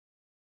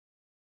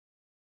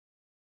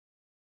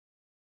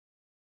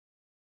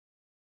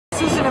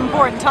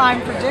important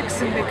time for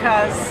Dixon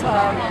because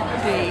of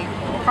the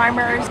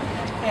primaries,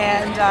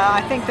 and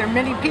I think there are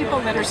many people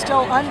that are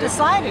still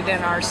undecided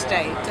in our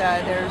state.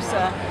 There's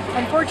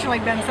unfortunately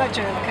been such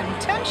a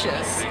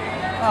contentious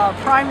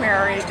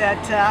primary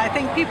that I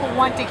think people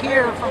want to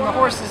hear from the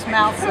horse's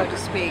mouth, so to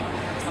speak.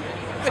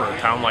 For a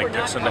town like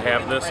Dixon to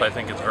have this, I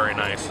think it's very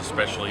nice,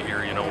 especially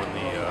here, you know, in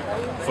the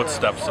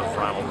footsteps of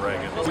Ronald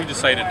Reagan. We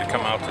decided to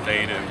come out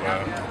today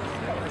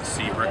to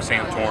see Rick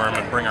Santorum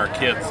and bring our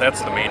kids.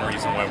 That's the main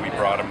reason why we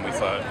brought them. We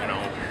thought, you know,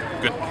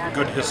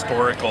 good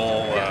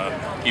historical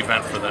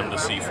event for them to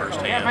see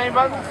firsthand.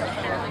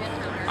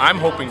 I'm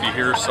hoping to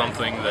hear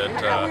something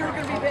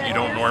that you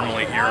don't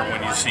normally hear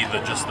when you see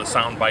just the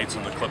sound bites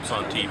and the clips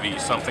on TV.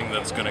 Something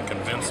that's going to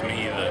convince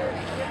me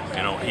that,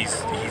 you know,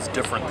 he's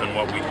different than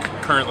what we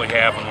currently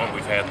have and what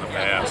we've had in the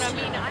past.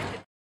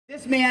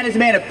 This man is a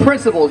man of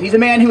principles. He's a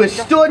man who has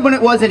stood when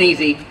it wasn't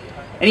easy,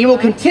 and he will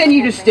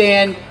continue to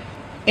stand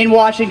in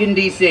Washington,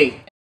 D.C.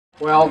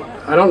 Well,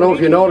 I don't know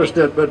if you noticed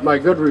it, but my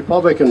good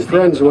Republican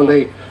friends, when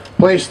they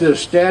place this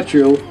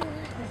statue,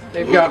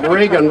 they've got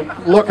Reagan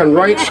looking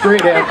right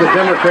straight at the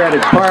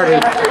Democratic Party,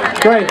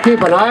 trying to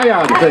keep an eye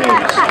on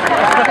things.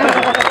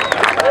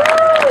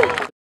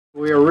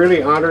 We are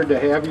really honored to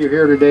have you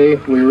here today.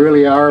 We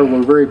really are.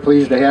 We're very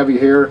pleased to have you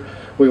here.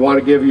 We want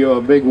to give you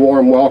a big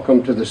warm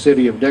welcome to the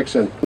city of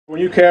Dixon. When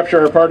you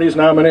capture our party's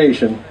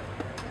nomination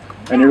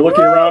and you're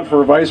looking around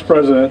for a vice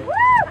president,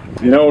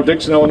 you know,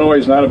 Dixon, Illinois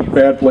is not a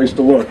bad place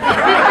to look.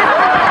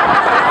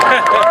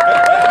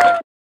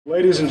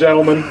 Ladies and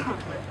gentlemen,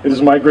 it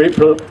is my great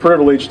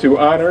privilege to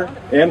honor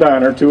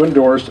to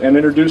endorse and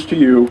introduce to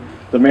you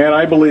the man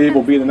I believe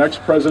will be the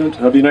next President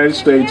of the United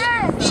States,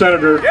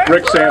 Senator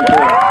Rick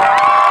Santorum.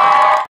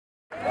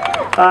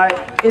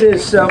 It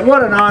is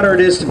what an honor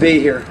it is to be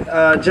here,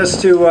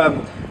 just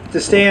to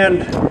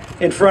stand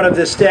in front of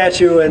this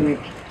statue in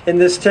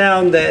this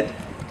town that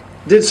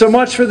did so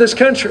much for this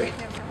country,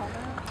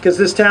 because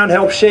this town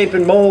helped shape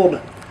and mold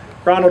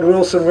Ronald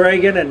Wilson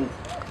Reagan, and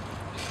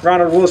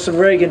Ronald Wilson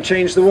Reagan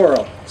changed the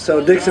world. So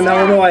Dixon,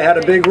 Illinois had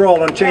a big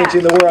role in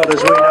changing the world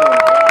as we know.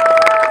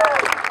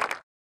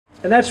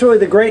 And that's really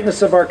the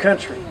greatness of our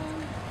country,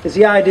 is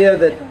the idea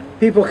that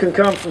people can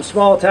come from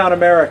small town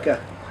America,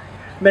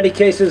 in many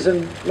cases,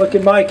 and look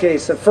in my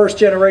case, a first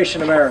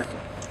generation American,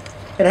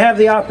 and have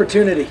the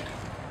opportunity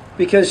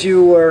because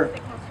you were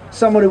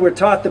someone who were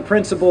taught the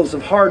principles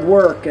of hard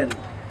work and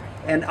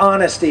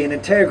honesty and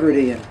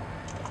integrity and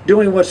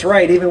doing what's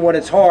right even when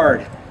it's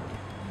hard.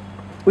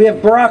 We have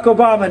Barack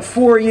Obama in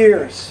 4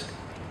 years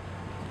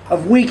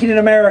of weakening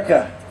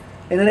America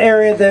in an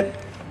area that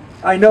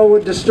I know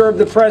would disturb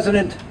the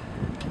President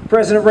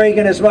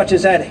Reagan as much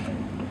as any.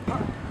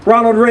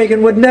 Ronald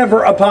Reagan would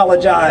never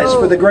apologize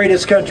for the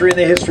greatest country in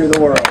the history of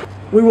the world.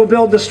 We will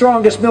build the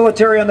strongest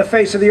military on the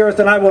face of the earth,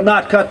 and I will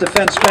not cut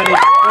defense spending. We will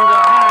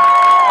have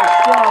a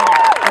strong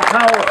and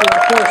powerful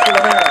and forceful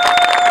America.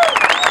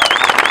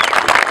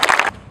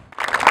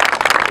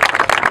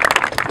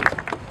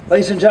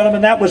 Ladies and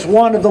gentlemen, that was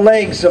one of the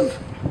legs of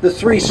the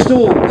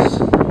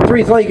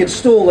three-legged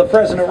stool of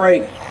President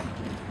Reagan.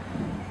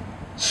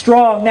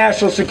 Strong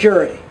national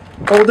security.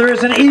 Oh, there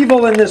is an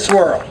evil in this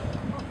world.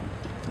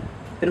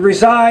 It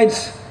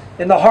resides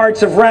in the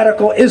hearts of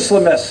radical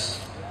Islamists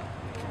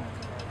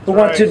who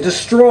want to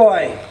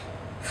destroy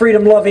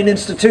freedom-loving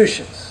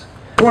institutions.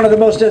 One of the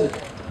most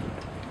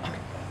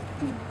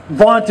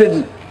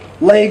vaunted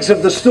legs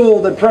of the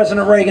stool that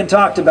President Reagan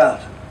talked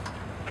about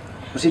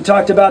was he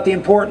talked about the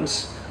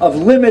importance of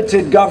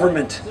limited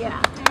government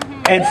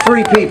and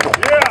free people.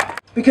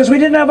 Because we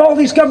didn't have all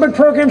these government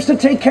programs to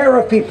take care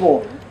of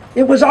people.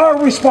 It was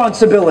our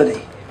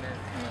responsibility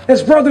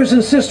as brothers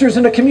and sisters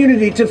in a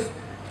community to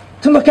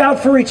look out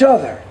for each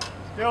other.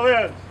 Still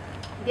is.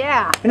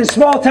 Yeah. And in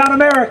small town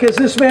America, as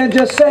this man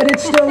just said, it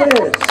still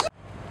is.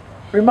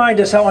 Remind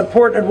us how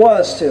important it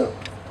was to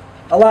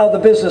allow the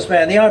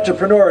businessman, the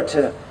entrepreneur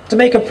to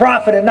make a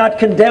profit and not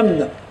condemn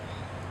them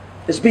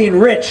as being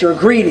rich or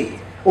greedy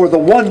or the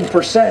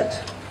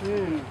 1%.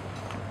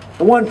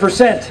 The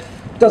 1%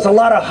 does a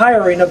lot of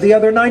hiring of the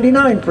other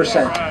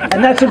 99%,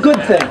 and that's a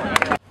good thing.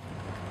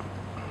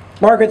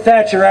 Margaret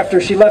Thatcher, after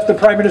she left the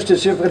Prime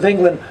Ministership of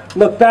England,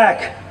 looked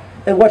back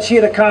at what she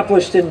had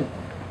accomplished in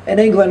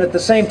England at the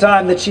same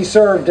time that she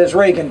served as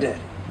Reagan did.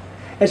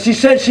 And she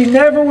said she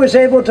never was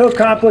able to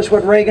accomplish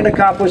what Reagan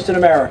accomplished in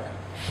America.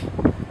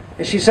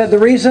 And she said the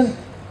reason?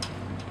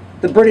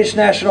 The British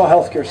national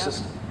healthcare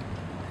system.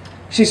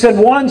 She said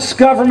once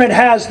government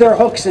has their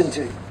hooks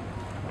into you,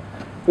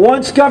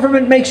 once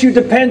government makes you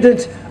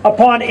dependent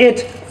upon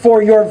it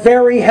for your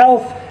very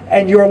health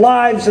and your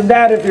lives and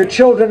that of your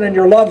children and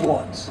your loved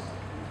ones,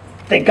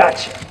 they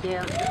got you.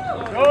 Yeah.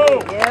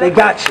 They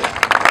got you.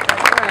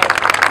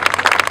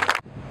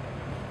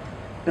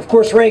 And of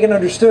course, Reagan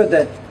understood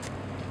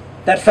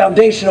that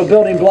foundational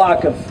building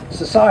block of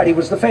society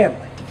was the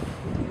family.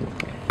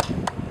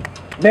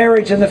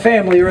 Marriage and the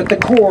family are at the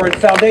core and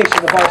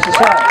foundation of our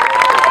society.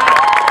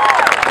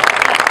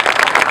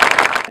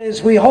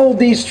 As we hold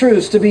these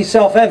truths to be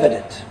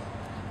self-evident.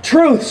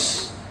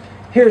 Truths,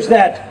 here's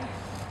that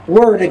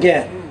word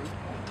again.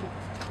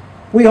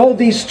 We hold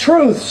these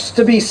truths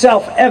to be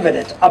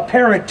self-evident,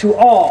 apparent to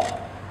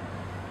all,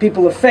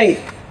 people of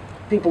faith,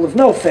 people of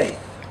no faith,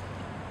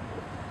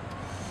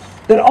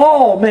 that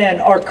all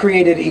men are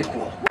created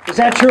equal. Is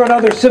that true in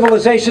other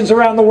civilizations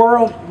around the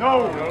world?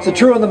 No. Is it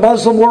true in the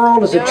Muslim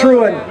world? Is it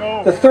true in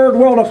the third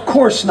world? Of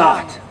course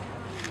not.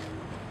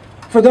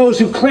 For those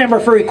who clamor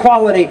for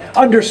equality,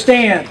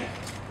 understand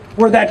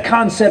where that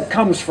concept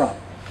comes from.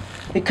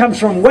 It comes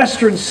from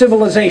Western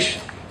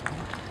civilization.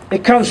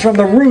 It comes from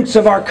the roots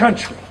of our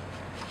country,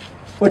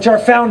 which our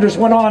founders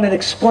went on and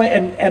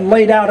explained and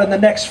laid out in the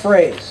next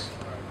phrase.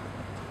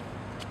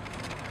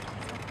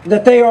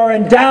 That they are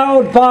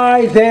endowed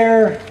by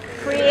their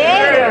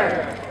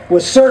Creator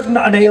with certain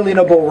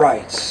unalienable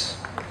rights.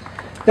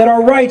 That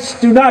our rights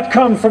do not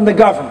come from the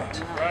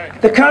government.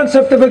 The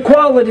concept of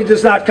equality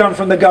does not come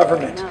from the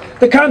government.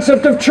 The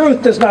concept of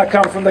truth does not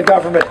come from the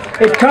government.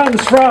 It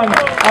comes from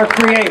our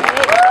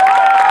Creator.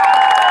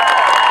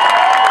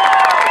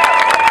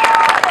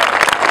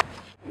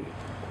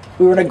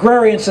 We were an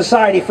agrarian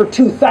society for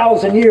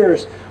 2,000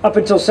 years up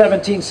until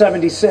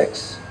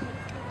 1776.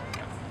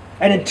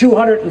 And in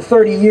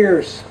 230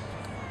 years,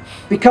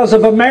 because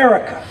of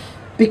America,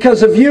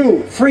 because of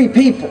you, free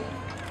people,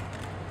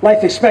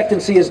 life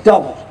expectancy has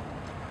doubled.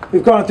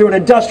 We've gone through an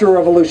industrial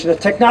revolution, a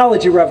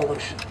technology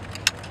revolution.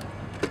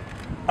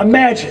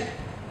 Imagine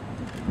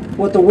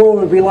what the world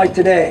would be like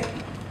today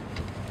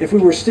if we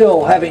were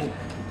still having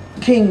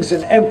kings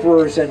and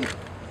emperors and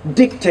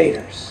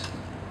dictators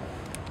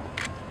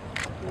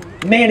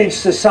manage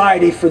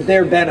society for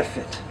their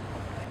benefit.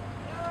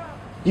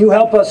 You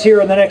help us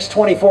here in the next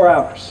 24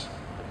 hours.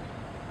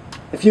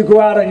 If you go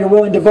out and you're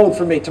willing to vote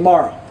for me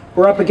tomorrow,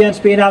 we're up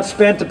against being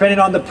outspent, depending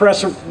on the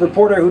press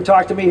reporter who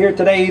talked to me here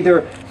today,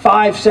 either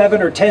 5,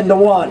 7, or 10 to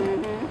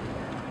 1.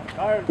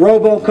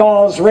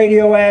 Robocalls,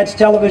 radio ads,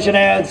 television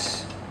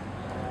ads,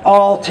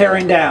 all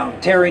tearing down,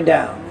 tearing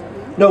down.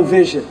 No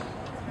vision,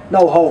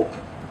 no hope,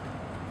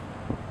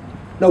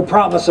 no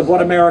promise of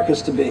what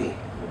America's to be.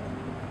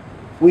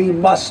 We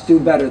must do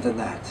better than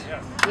that.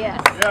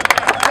 Yes.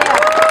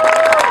 Yes.